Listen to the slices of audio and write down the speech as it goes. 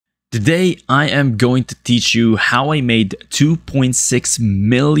Today, I am going to teach you how I made 2.6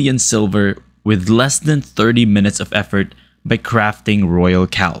 million silver with less than 30 minutes of effort by crafting Royal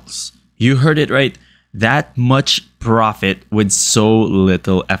Cowls. You heard it right, that much profit with so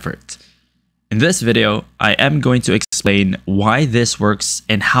little effort. In this video, I am going to explain why this works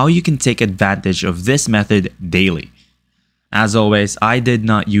and how you can take advantage of this method daily. As always, I did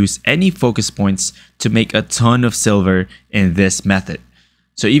not use any focus points to make a ton of silver in this method.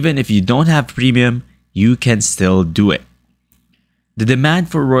 So even if you don't have premium, you can still do it. The demand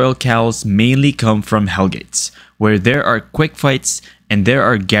for Royal Cowls mainly come from Hellgates, where there are quick fights and there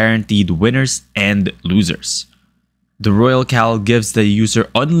are guaranteed winners and losers. The Royal Cowl gives the user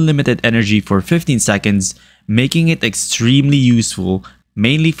unlimited energy for 15 seconds, making it extremely useful,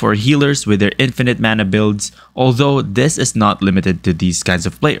 mainly for healers with their infinite mana builds, although this is not limited to these kinds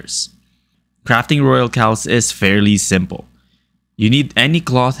of players. Crafting Royal Cowls is fairly simple. You need any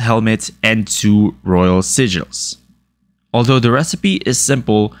cloth helmet and 2 royal sigils. Although the recipe is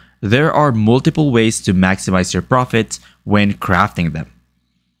simple, there are multiple ways to maximize your profit when crafting them.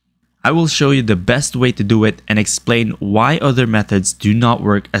 I will show you the best way to do it and explain why other methods do not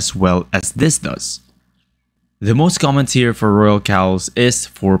work as well as this does. The most common tier for Royal Cowls is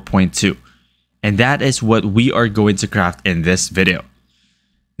 4.2, and that is what we are going to craft in this video.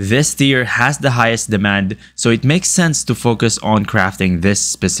 This tier has the highest demand, so it makes sense to focus on crafting this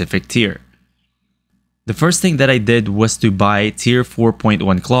specific tier. The first thing that I did was to buy tier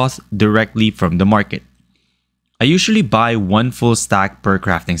 4.1 cloth directly from the market. I usually buy 1 full stack per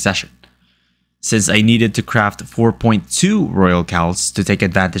crafting session. Since I needed to craft 4.2 Royal Cowls to take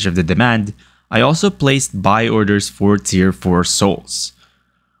advantage of the demand, I also placed buy orders for tier 4 souls.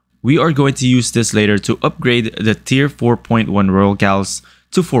 We are going to use this later to upgrade the tier 4.1 Royal Cowls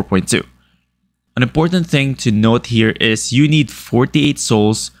to 4.2. An important thing to note here is you need 48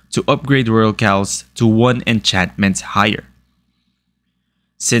 souls to upgrade Royal Cowls to 1 enchantment higher.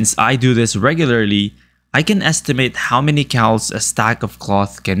 Since I do this regularly, I can estimate how many cowls a stack of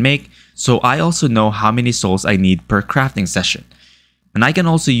cloth can make, so I also know how many souls I need per crafting session. And I can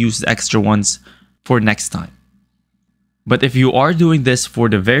also use the extra ones for next time. But if you are doing this for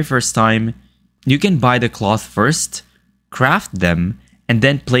the very first time, you can buy the cloth first, craft them, and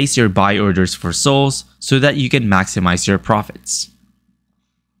then place your buy orders for souls so that you can maximize your profits.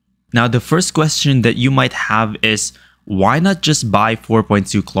 Now, the first question that you might have is, why not just buy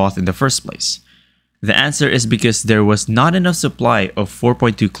 4.2 cloth in the first place? The answer is because there was not enough supply of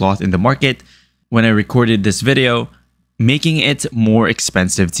 4.2 cloth in the market when I recorded this video, making it more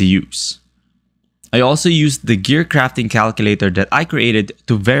expensive to use. I also used the gear crafting calculator that I created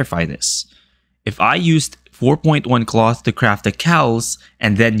to verify this. If I used 4.1 cloth to craft the cowls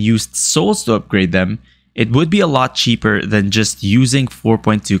and then used souls to upgrade them, it would be a lot cheaper than just using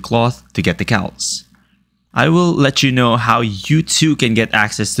 4.2 cloth to get the cowls. I will let you know how you too can get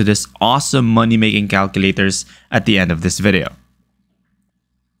access to this awesome money-making calculators at the end of this video.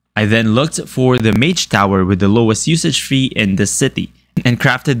 I then looked for the mage tower with the lowest usage fee in the city and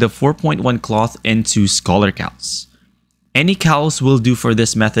crafted the 4.1 cloth into scholar cowls. Any cowls will do for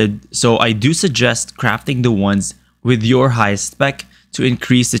this method, so I do suggest crafting the ones with your highest spec to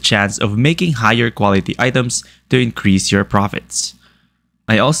increase the chance of making higher quality items to increase your profits.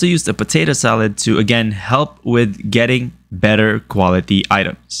 I also used a potato salad to again help with getting better quality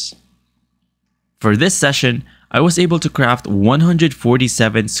items. For this session, I was able to craft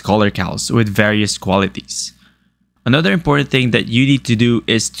 147 scholar cowls with various qualities. Another important thing that you need to do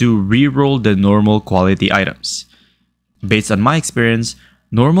is to reroll the normal quality items. Based on my experience,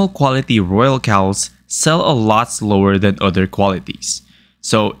 normal quality Royal Cowls sell a lot slower than other qualities,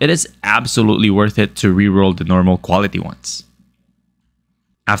 so it is absolutely worth it to reroll the normal quality ones.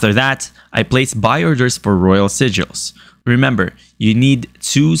 After that, I placed buy orders for Royal Sigils. Remember, you need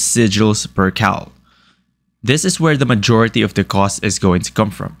 2 sigils per cowl. This is where the majority of the cost is going to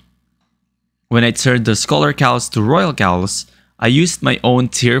come from. When I turned the Scholar Cowls to Royal Cowls, I used my own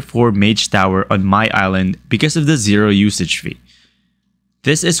tier 4 mage tower on my island because of the 0 usage fee.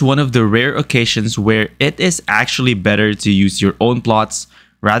 This is one of the rare occasions where it is actually better to use your own plots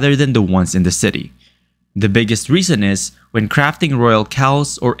rather than the ones in the city. The biggest reason is, when crafting Royal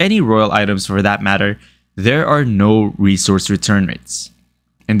Cowls or any royal items for that matter, there are no resource return rates.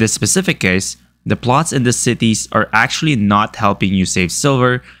 In this specific case, the plots in the cities are actually not helping you save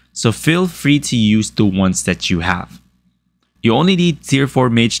silver, so feel free to use the ones that you have. You only need tier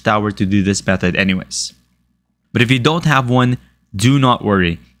 4 mage tower to do this method anyways. But if you don't have one, do not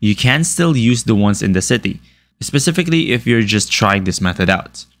worry, you can still use the ones in the city, specifically if you're just trying this method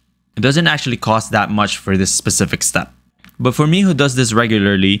out. It doesn't actually cost that much for this specific step. But for me who does this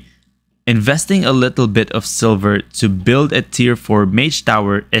regularly, Investing a little bit of silver to build a tier 4 mage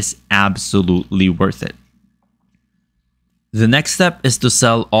tower is absolutely worth it. The next step is to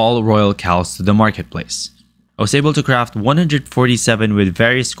sell all royal cows to the marketplace. I was able to craft 147 with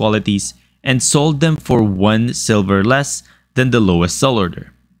various qualities and sold them for 1 silver less than the lowest sell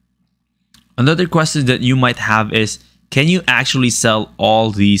order. Another question that you might have is, can you actually sell all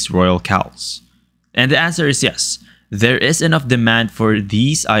these royal cows? And the answer is yes. There is enough demand for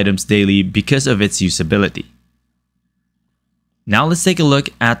these items daily because of its usability. Now let's take a look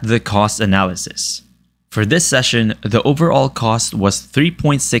at the cost analysis. For this session, the overall cost was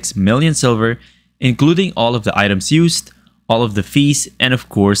 3.6 million silver, including all of the items used, all of the fees, and of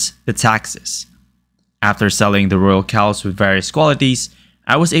course, the taxes. After selling the royal cows with various qualities,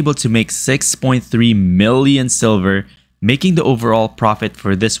 I was able to make 6.3 million silver, making the overall profit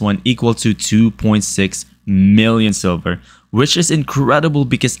for this one equal to 2.6 million silver, which is incredible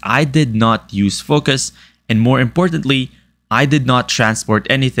because I did not use focus, and more importantly, I did not transport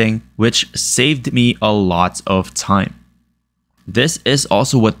anything, which saved me a lot of time. This is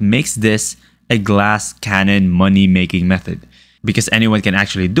also what makes this a glass cannon money making method. Because anyone can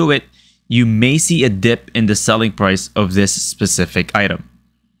actually do it, you may see a dip in the selling price of this specific item.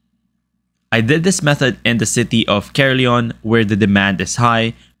 I did this method in the city of Caerleon where the demand is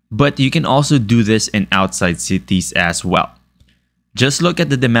high, but you can also do this in outside cities as well. Just look at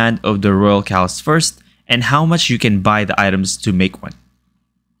the demand of the royal cows first and how much you can buy the items to make one.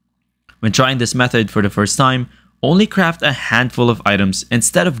 When trying this method for the first time, only craft a handful of items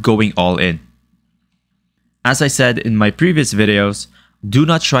instead of going all in. As I said in my previous videos, do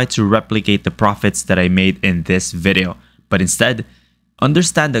not try to replicate the profits that I made in this video, but instead,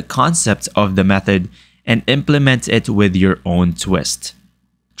 understand the concept of the method and implement it with your own twist.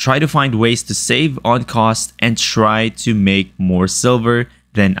 Try to find ways to save on cost and try to make more silver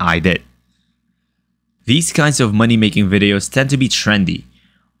than I did. These kinds of money-making videos tend to be trendy.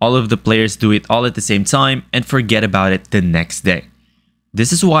 All of the players do it all at the same time and forget about it the next day.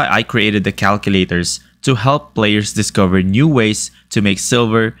 This is why I created the calculators to help players discover new ways to make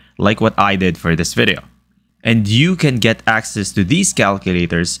silver like what I did for this video. And you can get access to these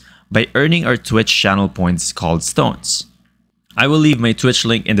calculators by earning our Twitch channel points called stones. I will leave my Twitch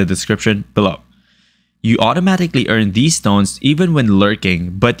link in the description below. You automatically earn these stones even when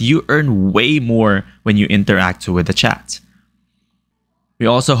lurking, but you earn way more when you interact with the chat. We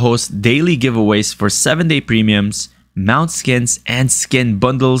also host daily giveaways for 7-day premiums, mount skins, and skin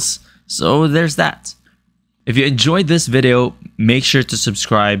bundles, so there's that. If you enjoyed this video, make sure to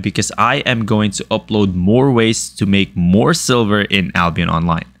subscribe because I am going to upload more ways to make more silver in Albion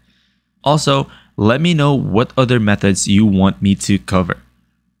Online. Also, let me know what other methods you want me to cover.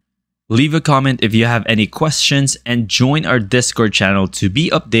 Leave a comment if you have any questions and join our Discord channel to be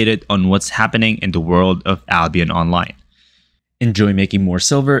updated on what's happening in the world of Albion Online. Enjoy making more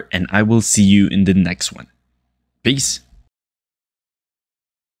silver and I will see you in the next one. Peace.